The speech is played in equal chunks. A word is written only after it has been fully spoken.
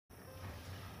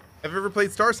Have you ever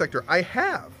played Star Sector? I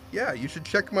have. Yeah, you should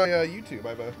check my YouTube. I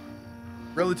have a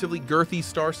relatively girthy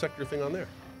Star Sector thing on there.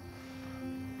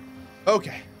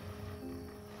 Okay.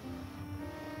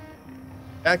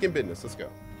 Back in business. Let's go.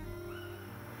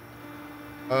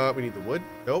 We need the wood.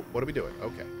 Nope. What are we doing?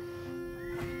 Okay.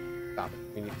 Stop it.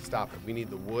 We need to stop it. We need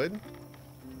the wood.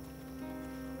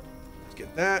 Let's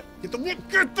get that. Get the wood.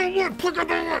 Get the wood. Pick up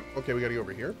the wood. Okay, we gotta go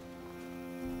over here.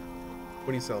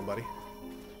 What are you selling, buddy?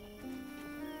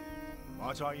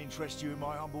 Might I interest you in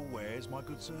my humble wares, my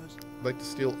good sirs? I'd like to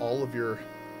steal all of your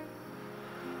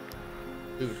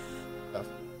food stuff.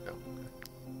 No.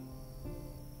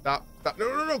 Stop. Stop. No,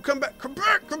 no, no. Come back. Come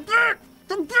back. Come back.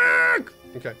 Come back.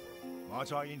 Okay.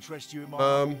 Might I interest you in my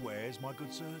humble wares, my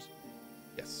good sirs?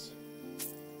 Yes.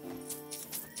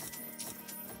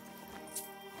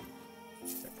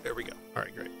 Okay, there we go. All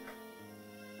right, great.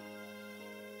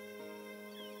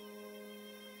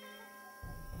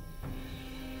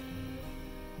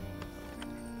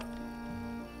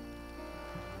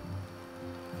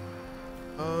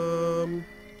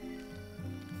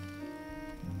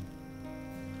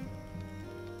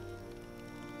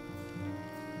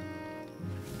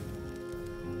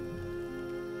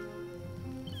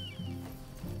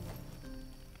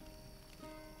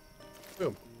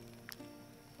 Boom.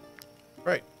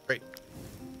 Right, great.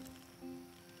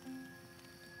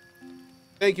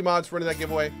 Thank you, mods, for running that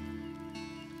giveaway.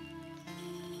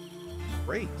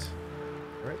 Great.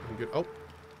 All right, I'm good. Oh.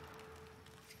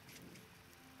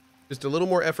 Just a little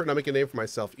more effort and I'll make a name for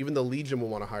myself. Even the Legion will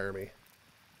want to hire me.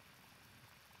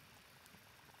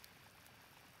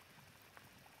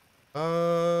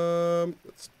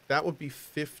 That would be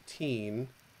 15.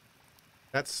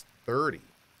 That's 30. I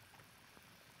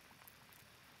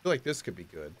feel like this could be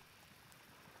good.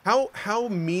 How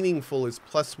meaningful is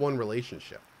 +1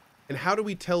 relationship? And how do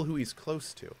we tell who he's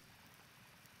close to?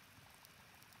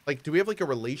 Like, do we have like a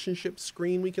relationship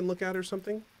screen we can look at or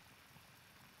something?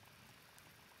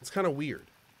 It's kind of weird.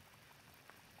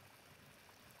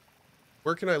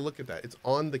 Where can I look at that? It's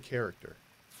on the character.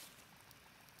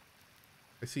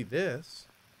 I see this.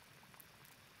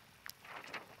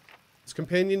 This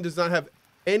companion does not have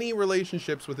any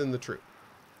relationships within the troop.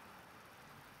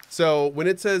 So when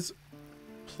it says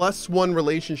 +1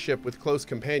 relationship with close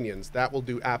companions, that will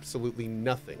do absolutely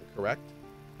nothing, correct?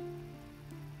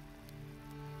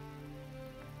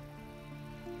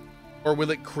 Or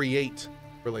will it create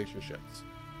relationships?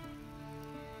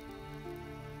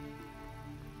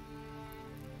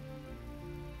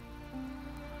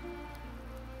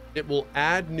 It will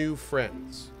add new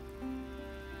friends.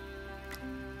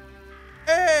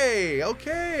 Hey,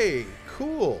 okay,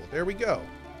 cool. There we go.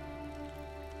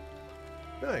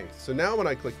 Nice. So now when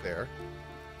I click there,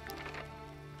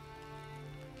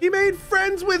 he made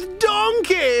friends with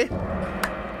Donkey.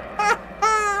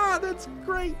 That's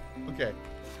great. Okay.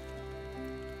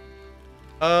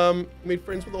 Made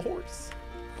friends with a horse.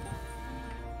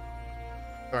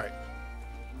 All right.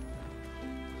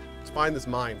 Let's find this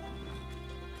mine.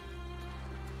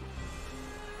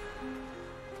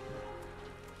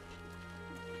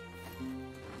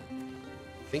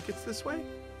 Think it's this way?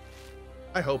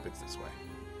 I hope it's this way.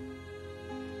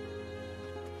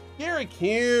 Gary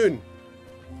Kuhn.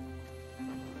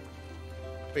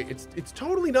 Wait, it's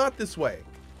totally not this way.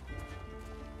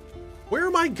 Where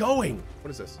am I going? What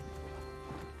is this?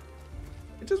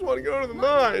 I just want to go to the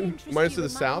mine. Mine's to the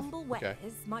south. Okay.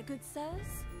 My good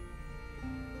sirs.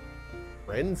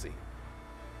 Frenzy.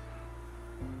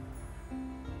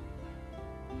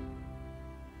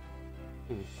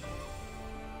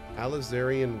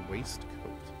 Alizarian waistcoat.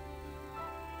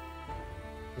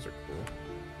 Those are cool.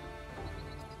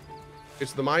 Okay,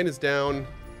 so the mine is down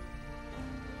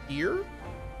here.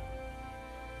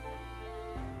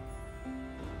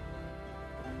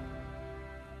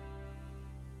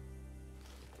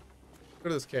 Go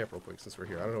to this camp real quick since we're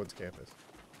here. I don't know what this camp is.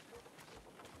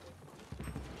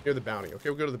 Near the bounty. Okay,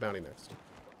 we'll go to the bounty next.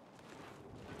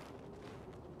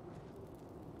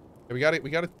 Yeah, we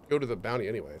gotta go to the bounty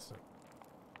anyway, so.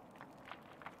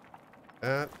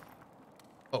 That.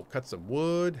 Oh, cut some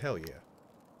wood. Hell yeah.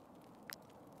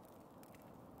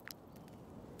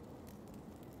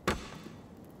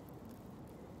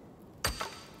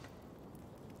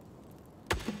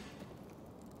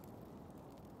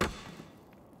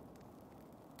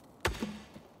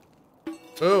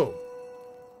 Boom.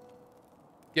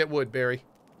 Get wood, Barry.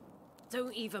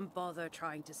 Don't even bother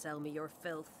trying to sell me your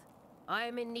filth. I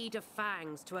am in need of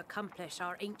fangs to accomplish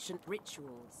our ancient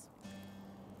rituals.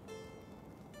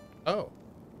 Oh.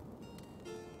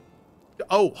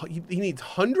 Oh, he needs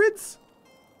hundreds?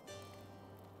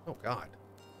 Oh, God.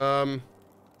 Huh.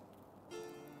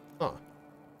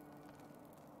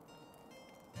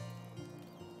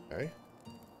 Okay.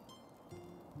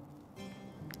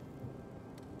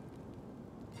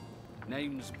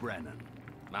 Name's Brennan,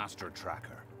 Master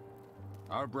Tracker.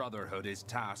 Our brotherhood is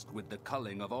tasked with the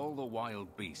culling of all the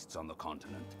wild beasts on the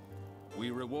continent. We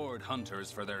reward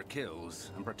hunters for their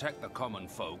kills and protect the common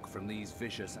folk from these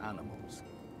vicious animals.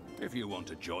 If you want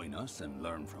to join us and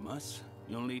learn from us,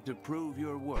 you'll need to prove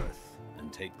your worth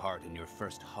and take part in your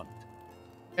first hunt.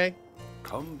 Okay.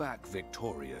 Come back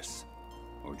victorious,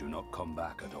 or do not come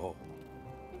back at all.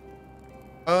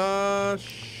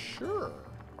 Sure.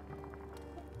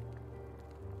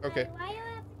 Okay. Why do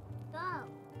I have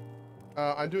to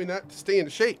go? I'm doing that to stay in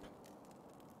shape.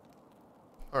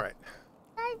 All right.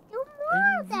 I do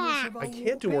more of that. I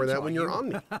can't do more of that when you're on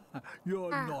me.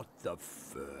 You're not the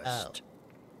first.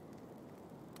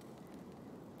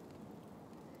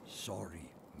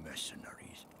 Sorry,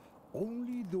 mercenaries.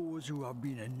 Only those who have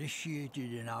been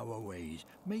initiated in our ways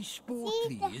may sport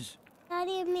these. How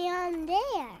do you mean I'm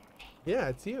there? Yeah,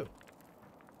 it's you.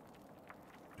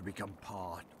 To become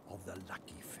part of the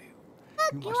lucky few.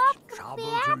 Look, You you must have the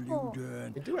travel apple. to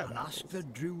Ludern We do have and ask apples. the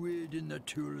druid in the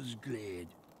Tull's Glade.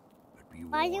 But be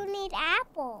Why do you warned, need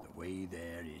apple? the way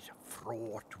there is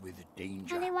fraught with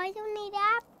danger. Honey, why do you need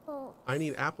apple? I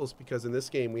need apples because in this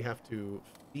game we have to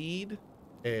feed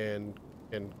and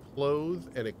clothe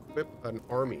and equip an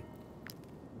army.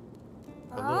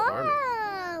 A little army.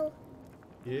 Oh,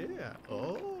 Yeah.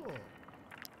 Oh.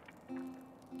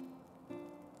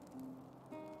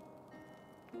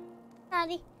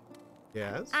 honey,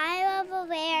 Yes. I love to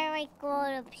wear like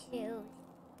grown-up shoes.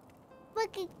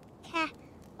 Look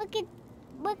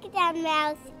at that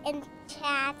mouse and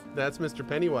chat. That's Mr.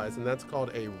 Pennywise, and that's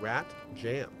called a rat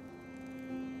jam.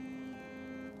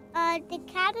 The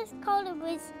cat is called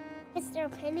Mr.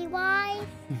 Pennywise.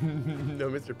 No,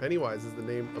 Mr. Pennywise is the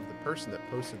name of the person that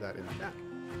posted that in chat.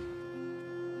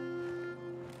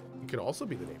 It could also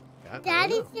be the name of the cat. I That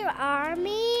don't is know. your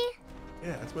army.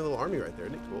 Yeah, that's my little army right there.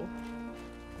 Isn't it cool?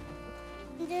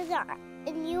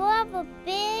 And you have a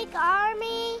big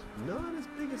army. Not as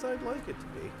big as I'd like it to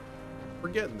be. We're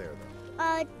getting there,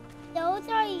 though. Those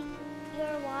are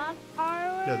your walk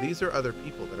armor. No, these are other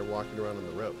people that are walking around on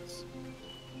the roads.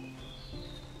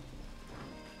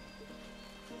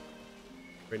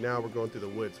 Right now, we're going through the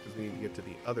woods because we need to get to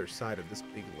the other side of this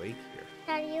big lake here.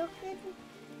 That you can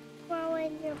throw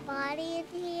in your body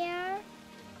in here.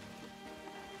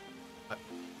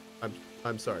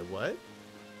 I'm sorry, what?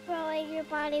 Throw in your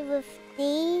body with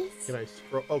these. Can I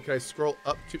scroll? Oh, can I scroll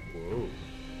up to? Whoa!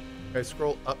 Can I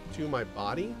scroll up to my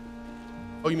body?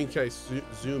 Oh, you mean can I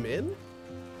zoom in?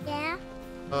 Yeah.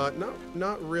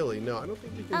 Not really. No, I don't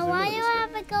think you can zoom Why in do this you game.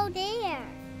 have to go there?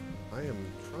 I am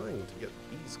trying to get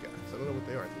these guys. I don't know what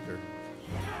they are. I think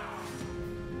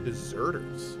they're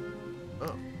deserters.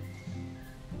 Oh.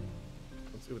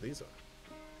 Let's see what these are.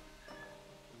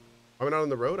 Am I not on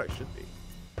the road? I should be.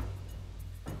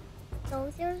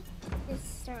 Those are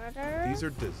deserters. These are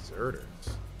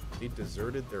deserters. They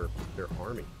deserted their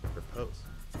army, their post.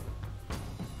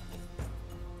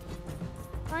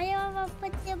 Why do you have to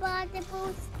put them on the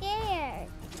blue square?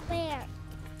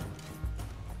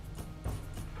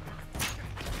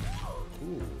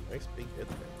 Ooh, nice big hit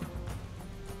there.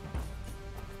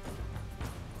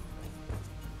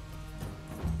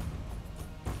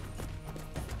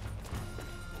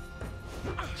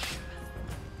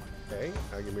 Okay,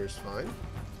 Agamir's fine.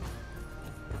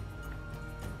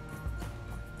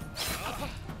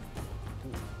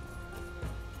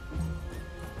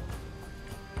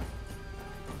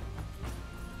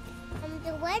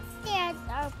 The red stairs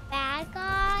are bad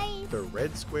guys. The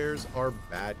red squares are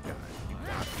bad guys. You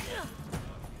got it.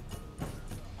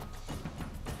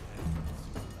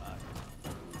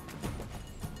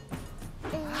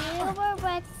 And you were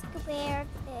red square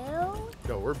too.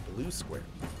 No, we're blue squares.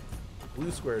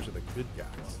 Blue squares are the good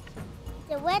guys.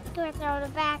 The red squares are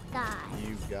the bad guys.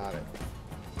 You got it.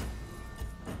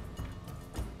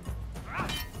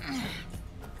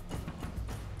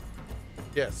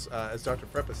 Yes, as Dr.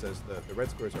 Freppa says, the red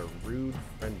squares are rude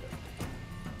friendos.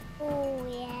 Oh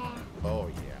yeah. Oh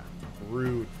yeah,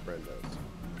 rude friendos.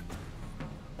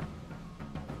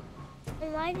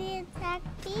 And why do you attack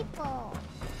people?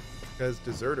 Because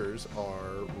deserters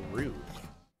are rude.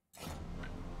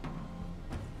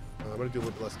 I'm gonna do a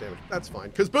little bit less damage. That's fine,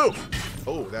 because boom!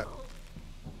 Oh, that...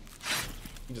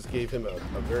 You just gave him a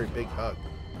very big hug.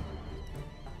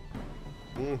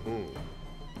 Mm-hmm.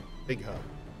 Big hug.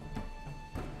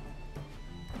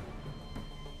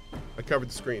 I covered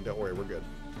the screen, don't worry, we're good.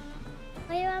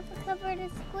 Why do you have to cover the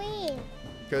screen?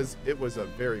 Because it was a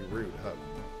very rude hug.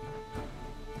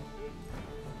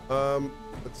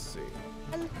 Let's see.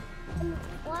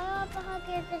 Why don't I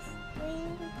get the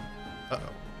screen?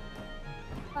 Uh-oh.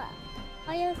 What?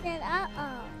 Why you said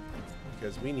uh-oh?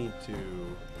 Because we need to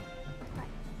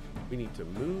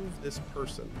move this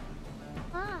person.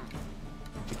 Why?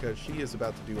 Because she is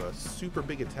about to do a super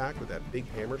big attack with that big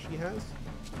hammer she has.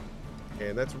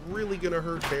 And that's really going to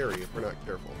hurt Barry if we're not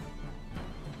careful.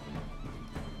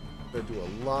 Going to do a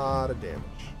lot of damage.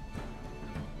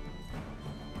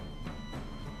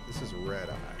 This is Red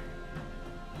Eye.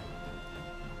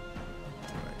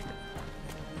 Right here.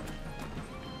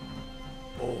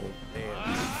 Oh,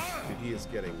 man. Dude, he is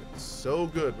getting so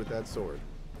good with that sword.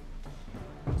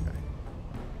 Okay.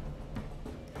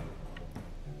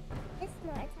 It's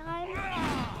my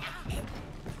time.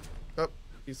 Oh,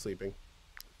 he's sleeping.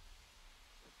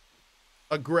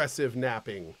 Aggressive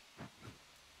napping.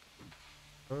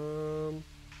 The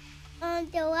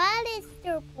what is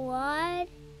the blood?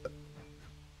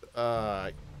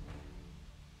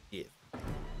 Yeah.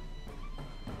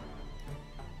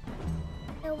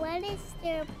 The what is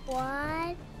their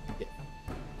blood? Yeah.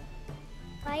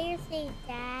 Why you say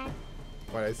that?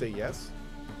 Why did I say yes?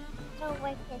 Oh,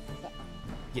 what is it?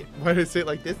 Yeah. Why did I say it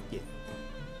like this? Yeah.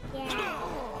 Yeah.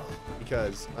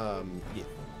 Because, yeah.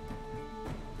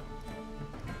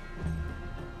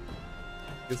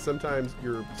 Because sometimes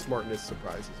your smartness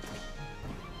surprises me.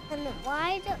 And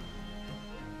why do...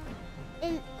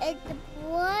 And the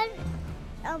blood...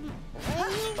 when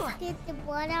you get the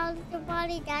blood out of the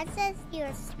body, that says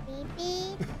you're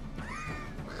sleepy.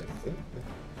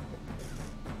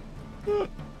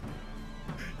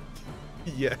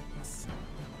 Yes.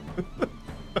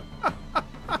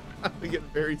 I get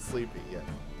very sleepy, yes.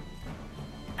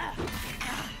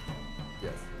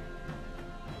 Yes.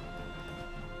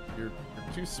 You're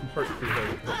too smart for your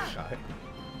own guy.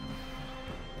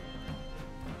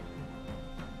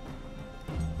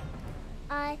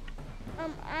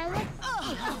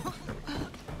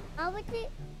 I would the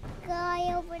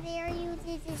guy over there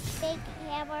uses his big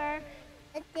hammer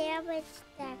to damage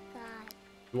that guy.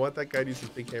 You want that guy to use his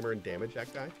big hammer and damage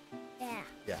that guy? Yeah.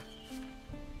 Yeah.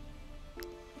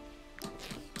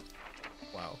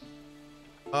 Wow.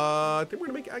 I think we're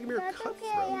gonna make Agamir That's okay,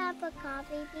 I cutthroat. have a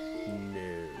coffee bean.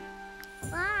 No.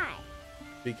 Why?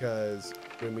 Because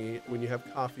when you have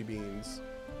coffee beans,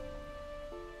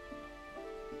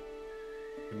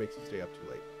 it makes you stay up too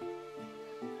late.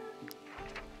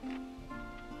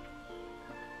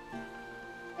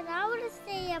 But I want to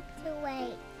stay up too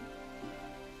late.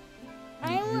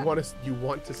 You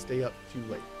want to stay up too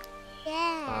late. Yeah.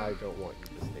 I don't want you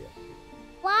to stay up too late.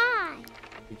 Why?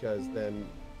 Because then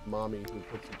mommy, who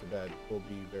puts you to bed, will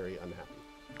be very unhappy.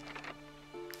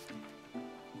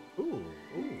 Ooh,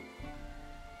 ooh.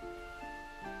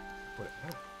 What a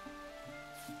hat.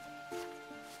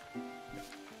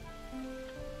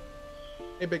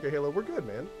 Hey, Baker Halo, we're good,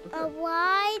 man. We're good.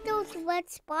 Why those red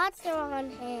spots are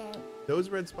on him? Those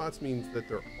red spots means that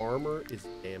their armor is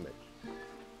damaged.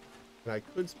 And I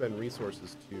could spend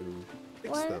resources to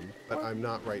fix them, but I'm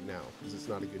not right now, because it's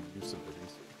not a good use of the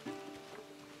resource.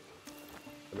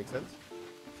 That make sense?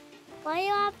 Why do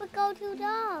you have to go to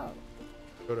those?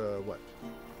 Go to what?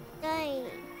 Right.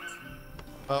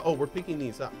 Oh, we're picking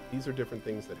these up. These are different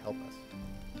things that help us.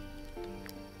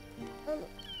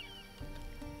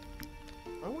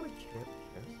 I want to camp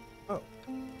chest. Oh.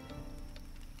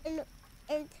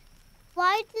 And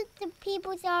why did the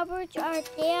people's armors are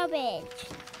damaged?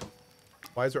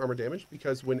 Why is their armor damaged?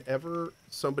 Because whenever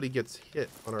somebody gets hit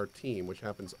on our team, which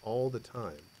happens all the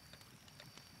time,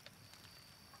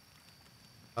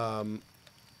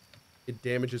 it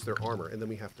damages their armor, and then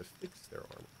we have to fix their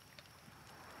armor.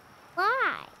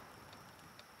 Why?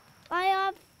 Why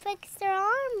not fix their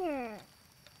armor?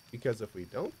 Because if we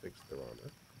don't fix their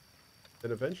armor,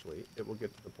 then eventually it will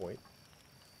get to the point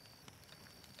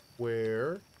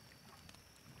where it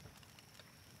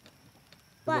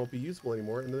won't be usable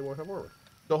anymore, and then they won't have armor.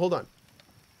 So hold on.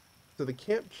 So the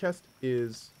camp chest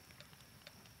is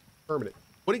permanent.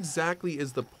 What exactly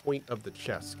is the point of the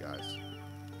chest, guys?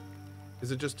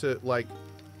 Is it just to, like,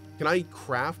 can I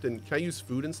craft and can I use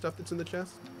food and stuff that's in the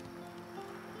chest?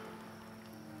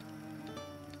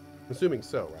 I'm assuming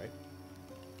so, right?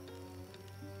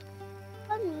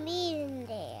 Put meat in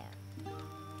there.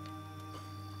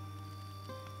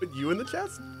 Put you in the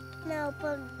chest? No,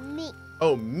 put meat.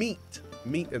 Oh, meat.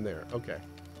 Meat in there. Okay.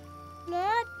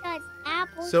 Not just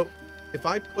apples. So if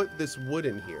I put this wood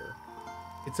in here,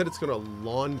 it said it's going to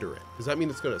launder it. Does that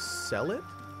mean it's going to sell it?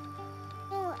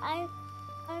 No, I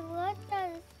want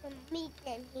some meat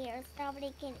in here.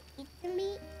 Somebody can eat the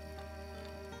meat.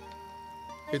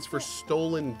 It's for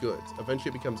stolen goods. Eventually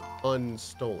it becomes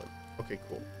unstolen. Okay,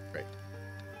 cool. Great.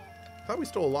 I thought we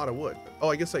stole a lot of wood. Oh,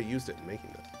 I guess I used it in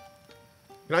making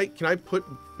this. Can I put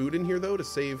food in here though to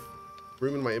save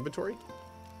room in my inventory?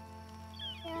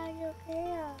 Yeah, you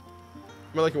can.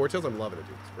 Am I liking Wartales? I'm loving it,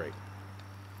 dude. It's great.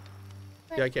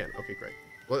 Yeah, I can. Okay, great.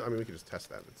 Well, I mean, we can just test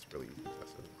that. It's really easy to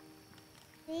test it.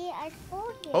 See, I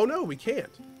told you. Oh no, we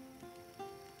can't.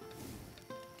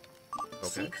 Okay.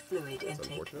 Seek fluid That's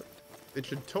intake. unfortunate. It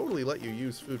should totally let you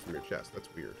use food from your chest. That's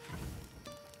weird.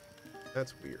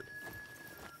 That's weird.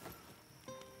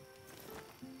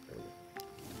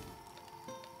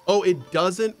 Oh, it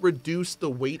doesn't reduce the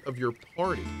weight of your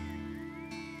party.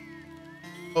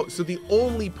 Oh, so the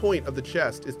only point of the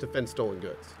chest is to fend stolen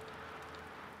goods.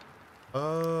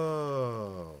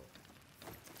 Oh.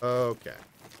 Okay.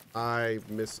 I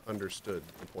misunderstood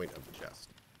the point of the chest.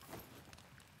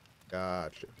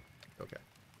 Gotcha. Okay.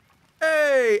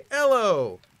 Hey,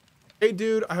 Ello! Hey,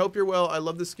 dude, I hope you're well. I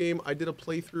love this game. I did a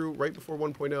playthrough right before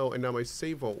 1.0, and now my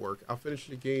save won't work. I'll finish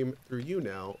the game through you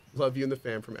now. Love you and the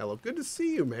fam from Ello. Good to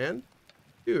see you, man.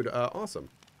 Dude, awesome.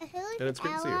 Who's And it's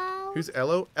great to see you. Ello? Who's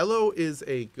Ello? Ello is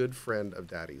a good friend of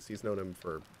Daddy's. He's known him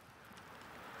for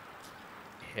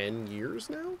 10 years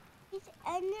now? He's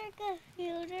in your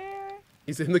computer.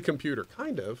 He's in the computer,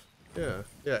 kind of. Yeah.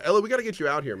 Yeah, Ello, we got to get you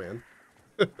out here, man.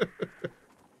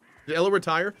 Did Ello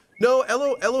retire? No,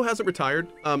 Ello hasn't retired.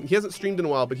 He hasn't streamed in a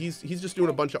while, but he's just doing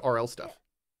a bunch of RL stuff.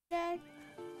 That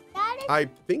is I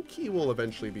think he will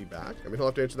eventually be back. I mean, he'll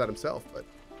have to answer that himself, but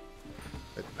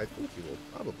I think he will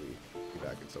probably be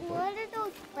back at some point. what are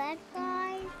those red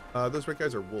guys? Those red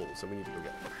guys are wolves, and we need to go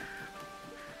get them.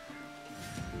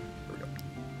 There we go.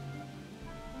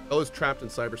 Ello's trapped in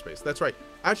cyberspace. That's right.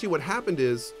 Actually, what happened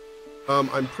is,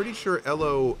 I'm pretty sure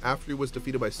Ello, after he was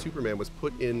defeated by Superman, was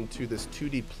put into this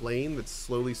 2D plane that's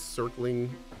slowly cycling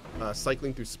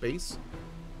through space.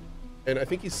 And I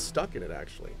think he's stuck in it,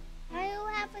 actually. Why do you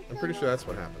have a I'm pretty sure that's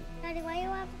what happened. Daddy, why do you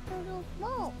have a total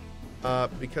wolf?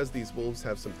 Because these wolves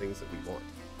have some things that we want.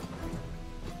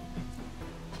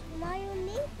 Why do you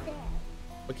need that?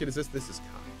 What kid is this? This is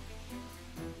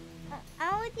Kai.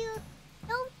 How would you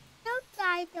don't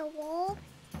die the wolf?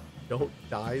 Don't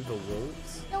die the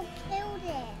wolves? Don't kill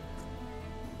them.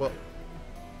 Well,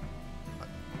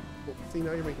 see,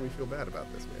 now you're making me feel bad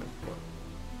about this, man. Come on.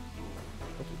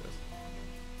 Don't do this.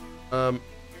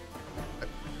 I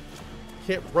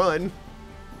can't run.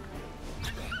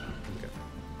 Okay.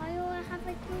 Why do I have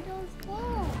to kill those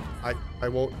wolves? I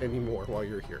won't anymore while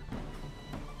you're here.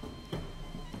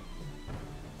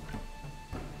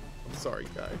 I'm sorry,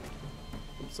 Kai.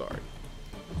 I'm sorry.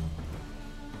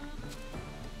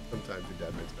 Sometimes your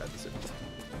dad makes bad decisions.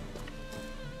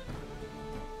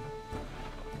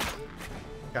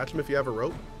 Catch him if you have a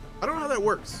rope. I don't know how that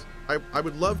works. I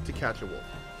would love to catch a wolf.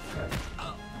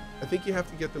 I think you have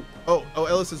to get them. Oh,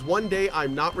 Ellis says, one day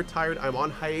I'm not retired. I'm on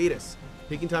hiatus.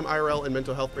 Taking time IRL and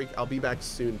mental health break. I'll be back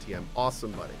soon, TM.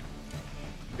 Awesome, buddy.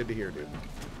 Good to hear, dude.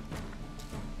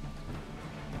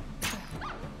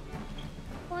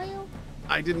 Why you?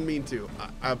 I didn't mean to.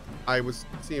 I was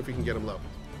seeing if we can get him low.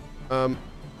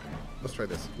 Let's try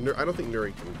this. I don't think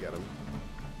Nuri can get him.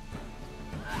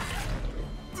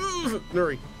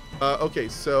 Nuri. Okay,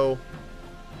 so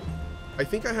I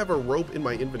think I have a rope in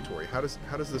my inventory. How does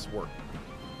this work?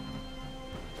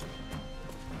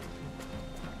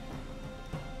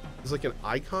 Does like an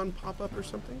icon pop up or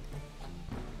something?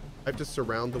 I have to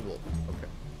surround the wolf. Okay.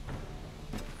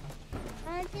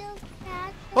 Why do you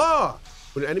catch? Ah!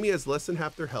 When an enemy has less than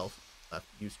half their health left,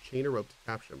 use chain or rope to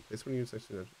capture them. This one use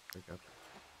capture.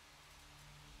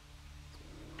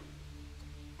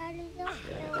 How do you kill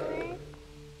it?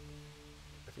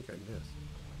 I think I missed.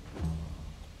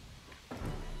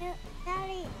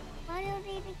 Daddy, why do you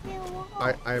need to kill a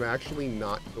wolf? I'm actually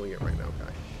not killing it right now,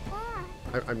 Kai.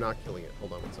 Why? I'm not killing it.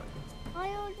 Hold on one second. Why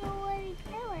don't you want to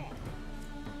kill it?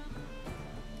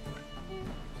 You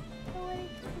don't want to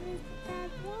kill that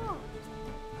wolf.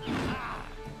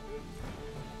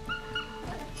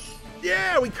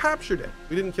 Yeah, we captured it.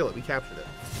 We didn't kill it. We captured it.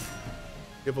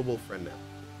 We have a wolf friend now.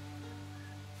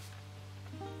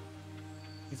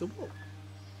 He's a wolf.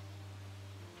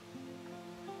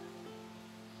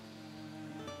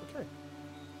 Okay.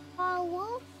 A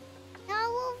wolf? That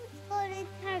wolf's going to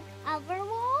attack other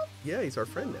wolves? Yeah, he's our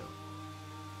friend now.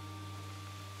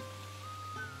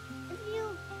 If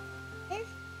you hit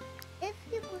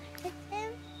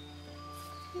him,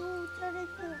 you turn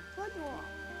into a good wolf.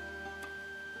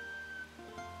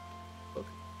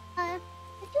 Okay.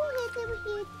 If you hit him,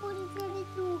 he's going to turn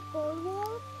into a good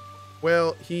wolf.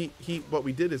 Well, what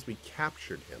we did is we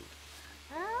captured him.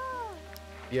 Oh.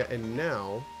 Yeah, and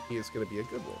now he is going to be a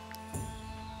good wolf.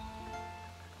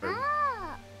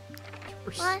 Ah.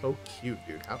 You're What? so cute,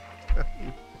 dude. How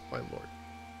you, my lord.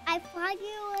 I thought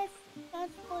you were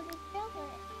just going to kill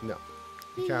it. No.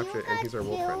 Do He captured it, and he's our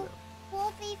wolf friend now.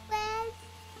 Wolfie friends?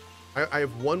 I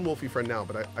have one wolfie friend now,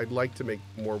 but I'd like to make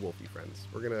more wolfie friends.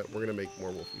 We're gonna make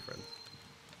more wolfie friends.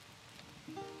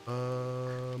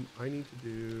 I need to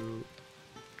do.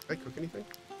 Did I cook anything?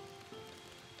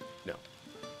 No.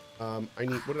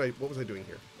 What was I doing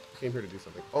here? I came here to do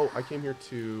something. Oh, I came here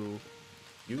to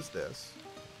use this.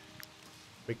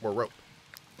 Make more rope.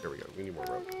 There we go. We need more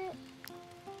rope.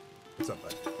 What's up,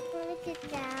 bud? Put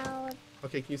it down.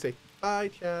 Okay, can you say bye,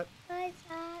 chat? Bye,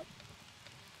 chat.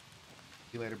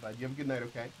 See you later, bud. You have a good night,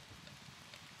 okay?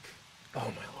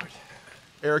 Oh, my lord.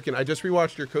 Erican, I just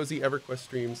rewatched your Cozy EverQuest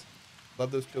streams.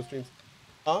 Love those chill streams.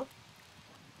 Huh?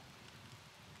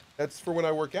 That's for when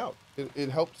I work out. It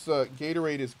helps.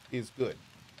 Gatorade is good.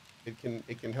 It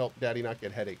can help Daddy not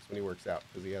get headaches when he works out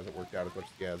because he hasn't worked out as much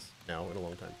as he has now in a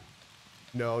long time.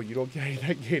 No, you don't get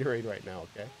that Gatorade right now,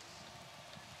 okay?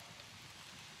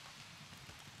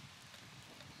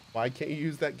 Why can't you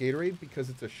use that Gatorade? Because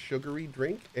it's a sugary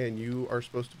drink and you are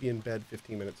supposed to be in bed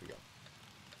 15 minutes ago.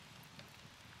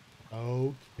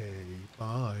 Okay,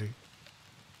 bye.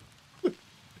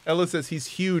 Ella says, he's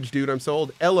huge, dude. I'm so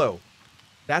old. Ello,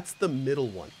 that's the middle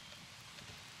one.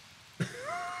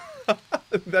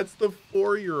 That's the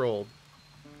 4-year-old.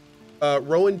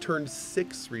 Rowan turned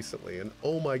 6 recently, and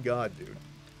oh my god, dude.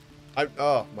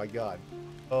 Oh my god.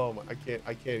 Oh my, I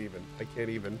can't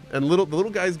even. And the little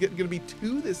guy's gonna be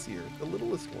 2 this year, the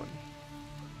littlest one.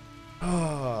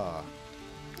 Ah.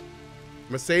 I'm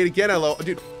gonna say it again, hello.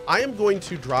 Dude, I am going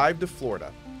to drive to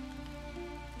Florida.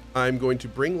 I'm going to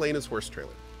bring Lena's horse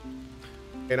trailer.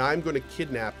 And I'm going to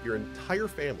kidnap your entire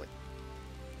family.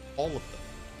 All of them.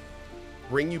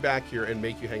 Bring you back here and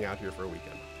make you hang out here for a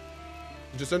weekend.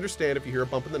 Just understand, if you hear a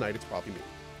bump in the night, it's probably me.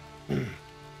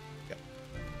 Yeah.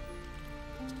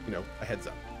 You know, a heads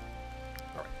up.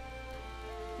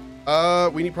 All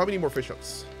right. We probably need more fish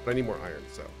hooks, but I need more iron,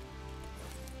 so.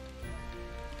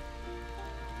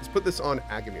 Let's put this on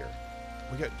Agamir.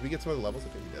 Did we get some of the levels? I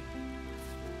think we did.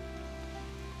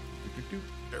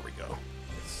 There we go.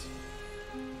 Yes.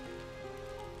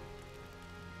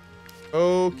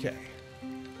 Okay.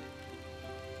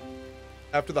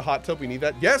 After the hot tub, we need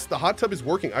that. Yes, the hot tub is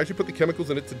working. I actually put the chemicals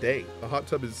in it today. The hot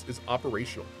tub is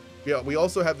operational. Yeah, we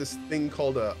also have this thing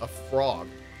called a frog,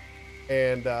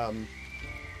 and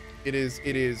it is.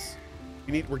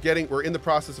 We're in the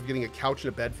process of getting a couch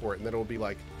and a bed for it, and then it will be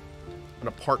like an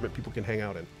apartment people can hang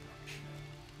out in.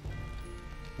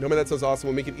 No man, that sounds awesome.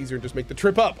 We'll make it easier and just make the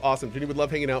trip up. Awesome. Jenny would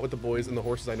love hanging out with the boys and the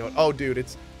horses. I know it. Oh, dude,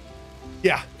 it's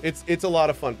a lot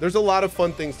of fun. There's a lot of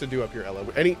fun things to do up here, Ella.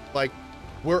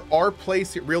 Our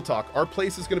place, real talk, our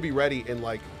place is going to be ready in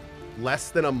like less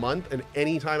than a month, and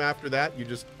anytime after that, you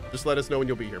just let us know when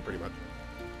you'll be here, pretty much.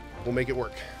 We'll make it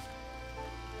work.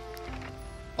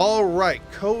 All right,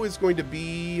 Cohh is going to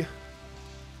be, I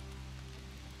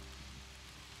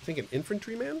think, an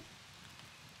infantryman.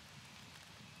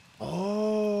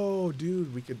 Oh,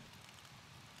 dude, we could.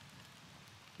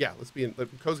 Yeah, let's be in.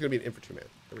 Cohh's gonna be an infantryman.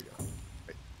 There we go.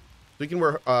 Right. So we can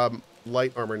wear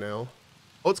light armor now.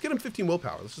 Oh, let's get him 15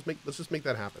 willpower. Let's just make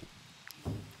that happen.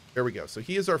 There we go. So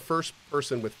he is our first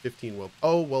person with 15 will.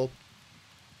 Oh well,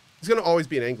 he's gonna always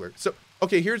be an angler. So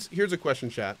okay, here's a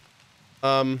question, chat.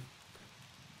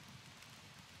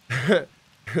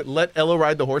 Let Ella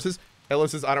ride the horses. Ella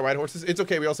says I don't ride horses. It's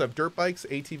okay. We also have dirt bikes,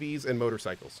 ATVs, and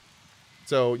motorcycles.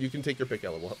 So you can take your pick,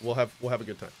 Ella. We'll have a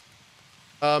good time.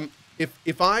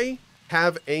 If I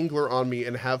have angler on me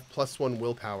and have +1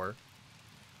 willpower,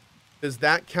 does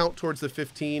that count towards the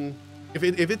 15? If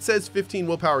it says 15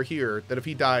 willpower here, then if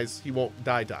he dies, he won't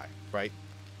die, right?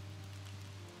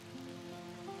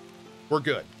 We're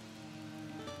good.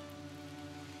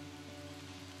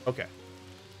 Okay.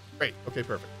 Great. Okay,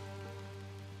 perfect.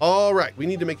 All right, we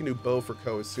need to make a new bow for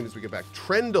Cohh as soon as we get back.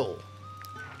 Trendle.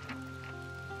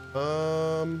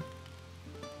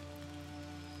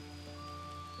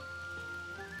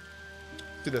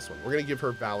 To this one. We're gonna give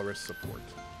her valorous support.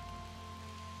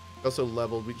 Also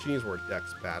leveled. She needs more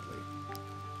dex badly.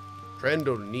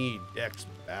 Trendle need dex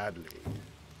badly.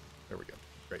 There we go.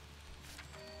 Great.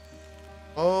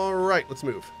 All right, let's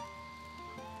move.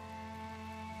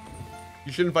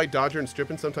 You should invite Dodger and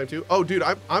Strippin sometime too. Oh, dude,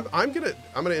 I'm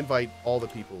gonna invite all the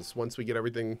peoples once we get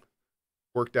everything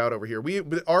worked out over here.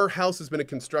 Our house has been a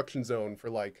construction zone for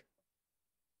like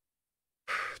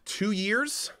 2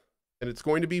 years, and it's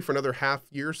going to be for another half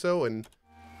year or so. And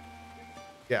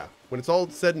yeah, when it's all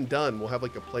said and done, we'll have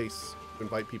like a place to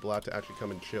invite people out to actually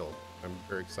come and chill. I'm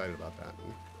very excited about that,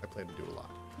 and I plan to do a lot.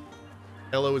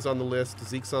 Hello is on the list.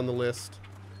 Zeke's on the list.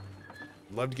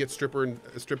 Love to get stripping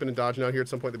and dodging out here at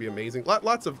some point. That'd be amazing.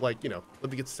 Lots of like, you know,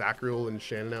 love to get Sacriel and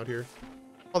Shannon out here.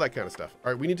 All that kind of stuff.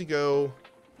 All right, we need to go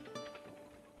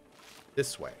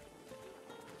this way.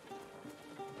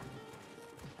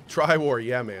 Tri-war,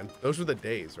 yeah, man. Those were the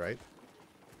days, right?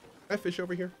 Can I fish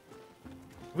over here?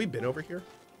 Have we been over here?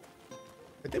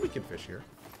 I think we can fish here.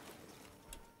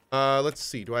 Let's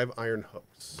see. Do I have iron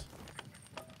hooks?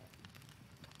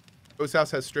 Cohh's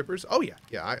house has strippers? Oh, yeah.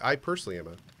 Yeah, I personally am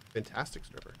a fantastic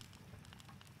stripper.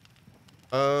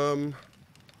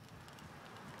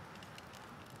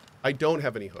 I don't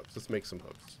have any hooks. Let's make some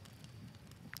hooks.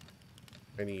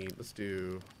 Let's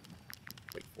do,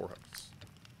 wait, 4 hooks.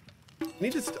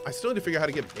 I still need to figure out how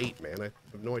to get bait, man. I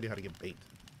have no idea how to get bait.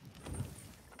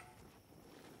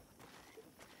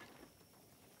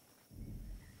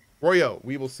 Royo,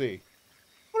 we will see.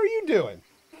 What are you doing?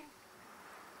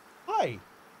 Hi.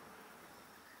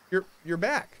 You're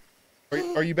back.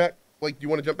 Are you back? Like, do you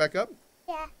want to jump back up?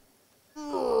 Yeah.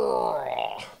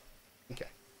 Okay.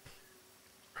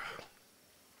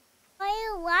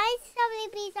 Why somebody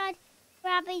bees on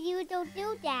Rabbit, you don't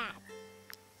do that?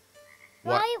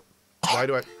 What? Why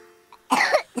do I?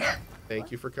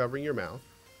 Thank you for covering your mouth.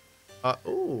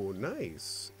 Oh,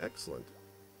 nice. Excellent.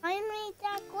 I made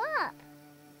that go up.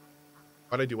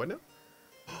 Why'd I do what now?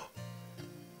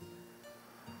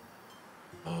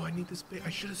 Oh, I need this bait. I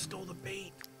should have stole the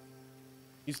bait.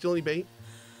 You still need bait?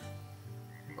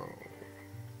 Oh.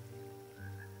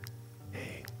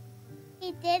 Dang.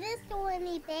 He didn't steal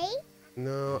any bait?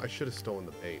 No, I should have stolen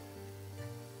the bait.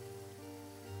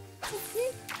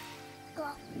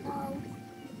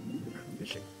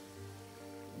 Fishing.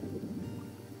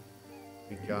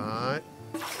 We got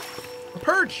a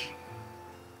perch.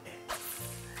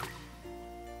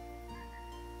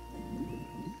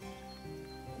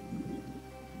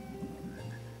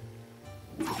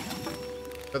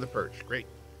 Another perch. Great.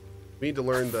 We need to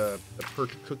learn the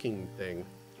perch cooking thing.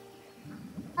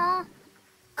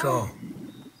 Go.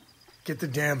 Get the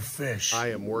damn fish.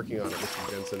 I am working on it, Mr.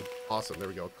 Jensen. Awesome. There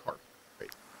we go. Carp.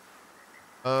 Great.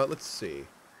 Let's see.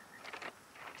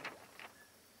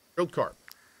 Grilled carp.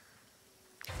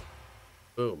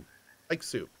 Boom. Pike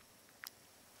soup.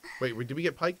 Wait, did we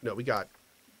get pike? No, we got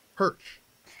perch.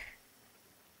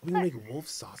 We gonna make wolf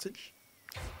sausage?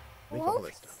 Make all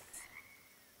that stuff.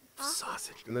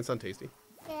 Sausage. Doesn't that sound tasty?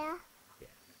 Yeah. Yeah.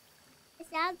 It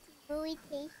sounds really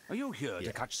tasty. Are you here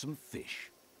to catch some fish?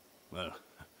 Well,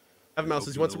 Have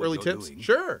Mouses, you want some what early you're tips? doing.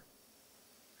 Sure.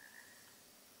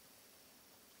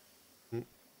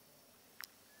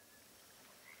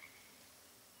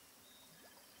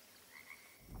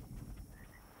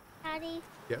 Daddy.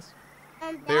 Yes.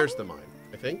 Daddy, There's the mine,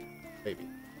 I think. Maybe.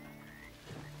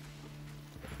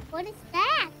 what is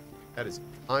that? That is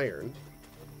iron,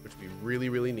 which we really,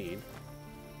 really need.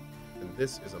 And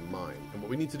this is a mine. And what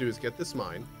we need to do is get this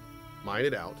mine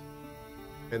it out,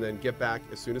 and then get back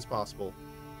as soon as possible.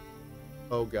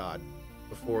 Oh God,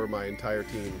 before my entire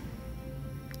team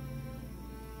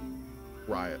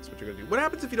riots. What you're gonna do? What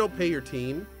happens if you don't pay your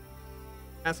team?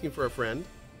 Asking for a friend.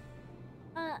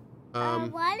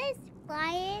 What is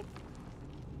Wyatt?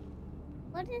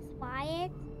 What is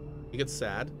Wyatt? He gets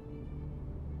sad.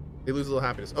 They lose a little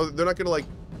happiness. Oh, they're not gonna like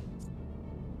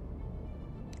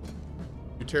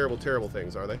do terrible, terrible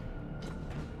things, are they?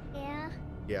 Yeah.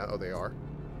 Yeah. Oh, they are.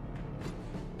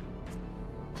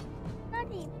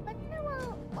 Daddy,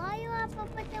 why you have to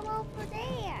put them over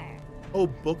there? Oh,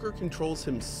 Booker controls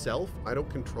himself? I don't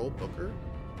control Booker?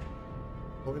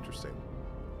 Oh, interesting.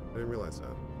 I didn't realize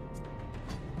that.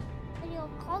 So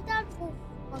you'll call that Wolf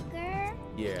Booker?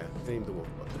 Yeah, named the Wolf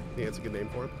Booker. Yeah, that's a good name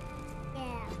for him?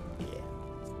 Yeah. Yeah.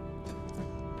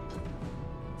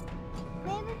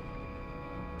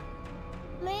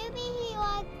 Maybe he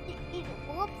likes to eat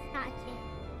wolf sausage.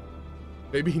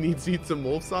 Maybe he needs to eat some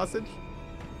wolf sausage?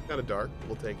 Kind of dark, but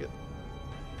we'll take it.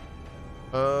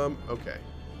 Okay.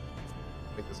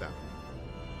 Make this happen.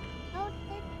 Don't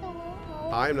hit the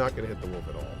wolf. I'm not going to hit the wolf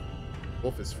at all.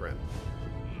 Wolf is friend.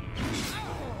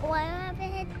 Why don't I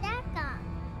hit that guy?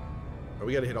 Oh,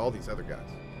 we got to hit all these other guys.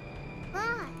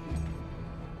 Why?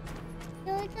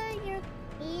 Those are your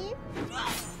team?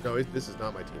 No, this is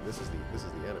not my team. This is the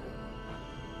enemy.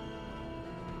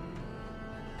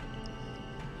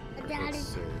 Let's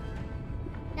see.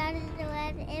 That is the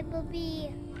red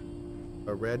ebony.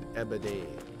 A red ebony.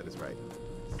 That is right.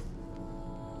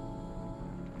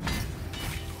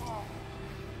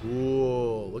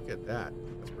 Ooh, look at that.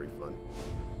 That's pretty fun.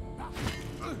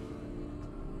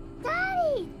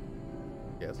 Daddy!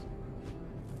 Yes.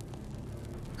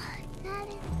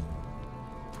 Daddy.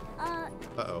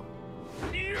 Uh-oh.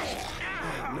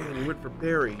 Oh, man, you went for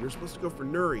Barry. You're supposed to go for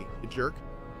Nuri, you jerk.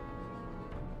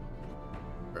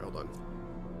 All right, hold on.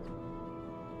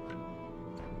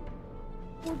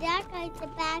 Well, that guy's a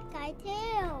bad guy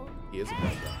too. He is a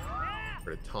bad guy.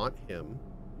 We're gonna taunt him.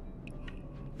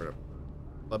 We're gonna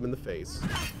club him in the face.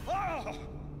 We're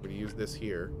gonna use this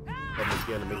here. Club him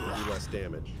again to make him do less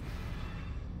damage.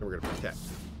 And we're gonna protect.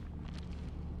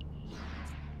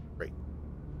 Great.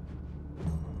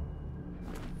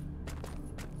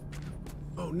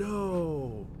 Oh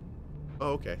no!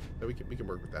 Oh, okay. Then we can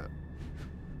work with that.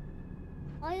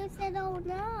 Why you said oh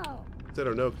no? I said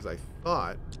oh no because I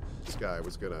thought this guy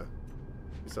was gonna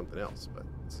do something else, but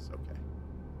this is okay.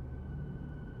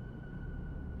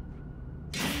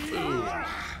 Ooh,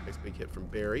 nice big hit from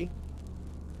Barry.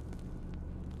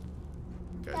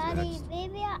 Guy's Daddy, next.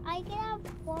 maybe I can have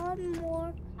one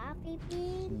more coffee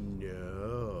bean?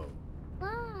 No.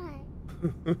 Why?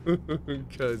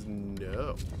 Because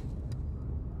no.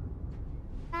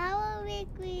 How will we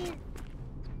clean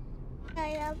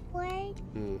kind of play?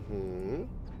 Mm-hmm.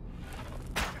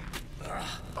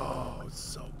 Oh,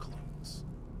 so close.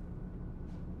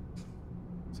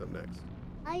 What's up next?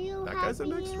 Are you That guy's up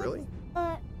happy next, you- really?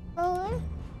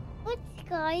 What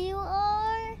sky you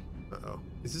are? Uh-oh.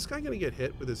 Is this guy gonna get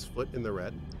hit with his foot in the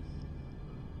red?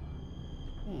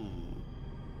 Boom.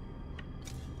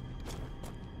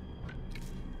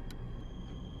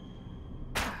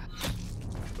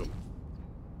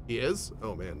 He is?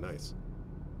 Oh man, nice.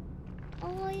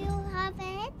 Oh, you haven't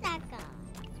hit that guy.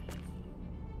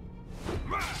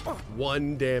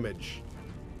 1 damage.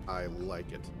 I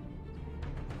like it.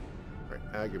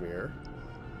 Alright, Agamir.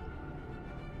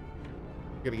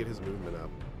 Gotta get his movement up.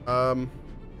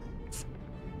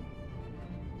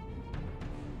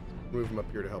 Move him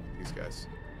up here to help these guys.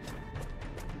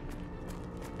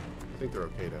 I think they're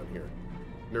okay down here.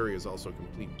 Nuri is also a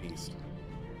complete beast.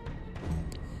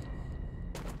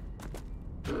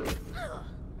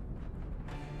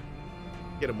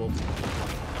 Get him, Wolf.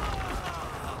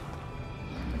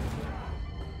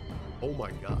 Oh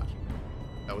my gosh.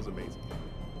 That was amazing.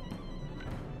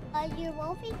 Your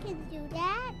Wolfie can do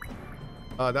that?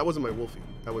 That wasn't my Wolfie.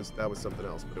 That was something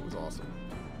else, but it was awesome.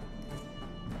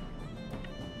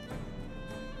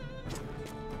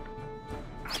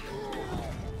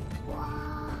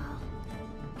 Wow.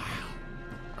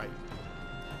 Right.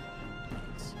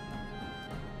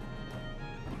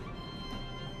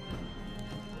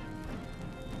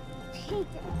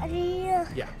 Daddy,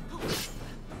 Yeah.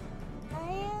 I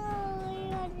don't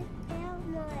really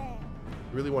understand that.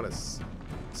 You really want a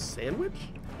sandwich?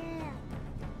 Yeah.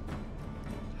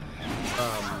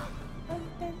 What's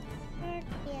the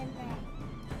turkey in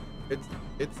there?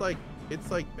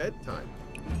 It's like bedtime.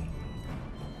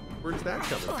 Where's that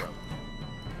coming from?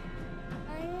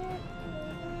 I don't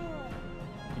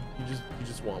know. You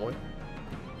just want one?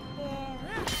 Yeah.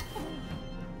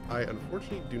 I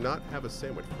unfortunately do not have a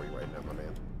sandwich for you right now, my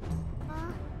man.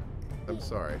 Huh? I'm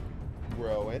sorry.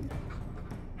 Rowan.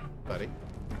 Buddy.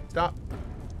 Stop.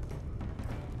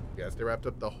 You guys, they wrapped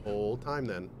up the whole time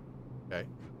then. Okay.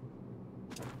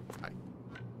 Hi.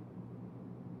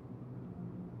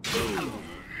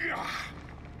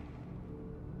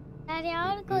 Daddy, I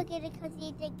want to go get it because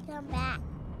he didn't come back.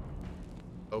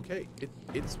 Okay.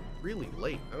 It's really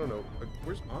late. I don't know.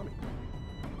 Where's Mommy?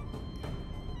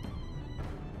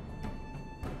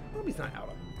 Mommy's not out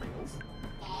on rails.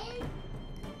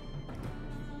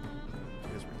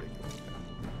 It is ridiculous.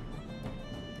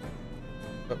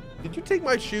 Did you take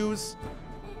my shoes?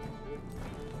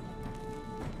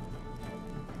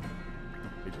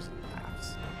 He just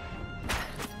laughs.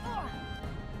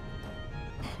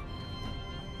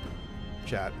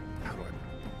 Chat. How do I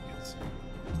get this?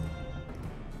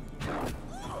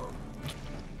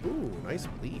 Ooh, nice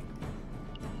bleed.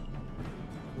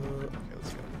 Okay,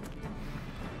 let's go.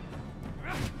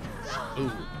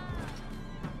 Ooh.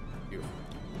 Beautiful.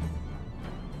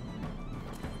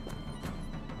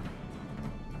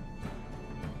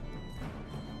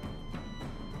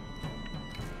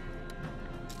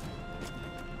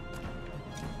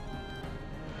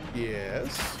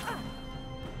 Yes.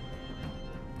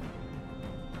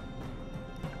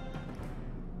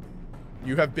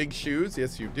 You have big shoes?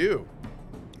 Yes, you do.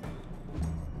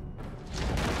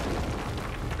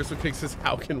 Crystal King says,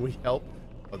 how can we help?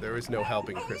 Oh, there is no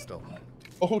helping, Crystal.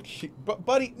 Oh,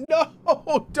 buddy, no!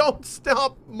 Don't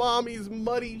stop Mommy's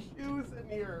muddy shoes in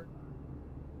here.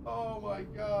 Oh my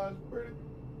God, where did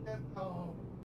you get? Oh.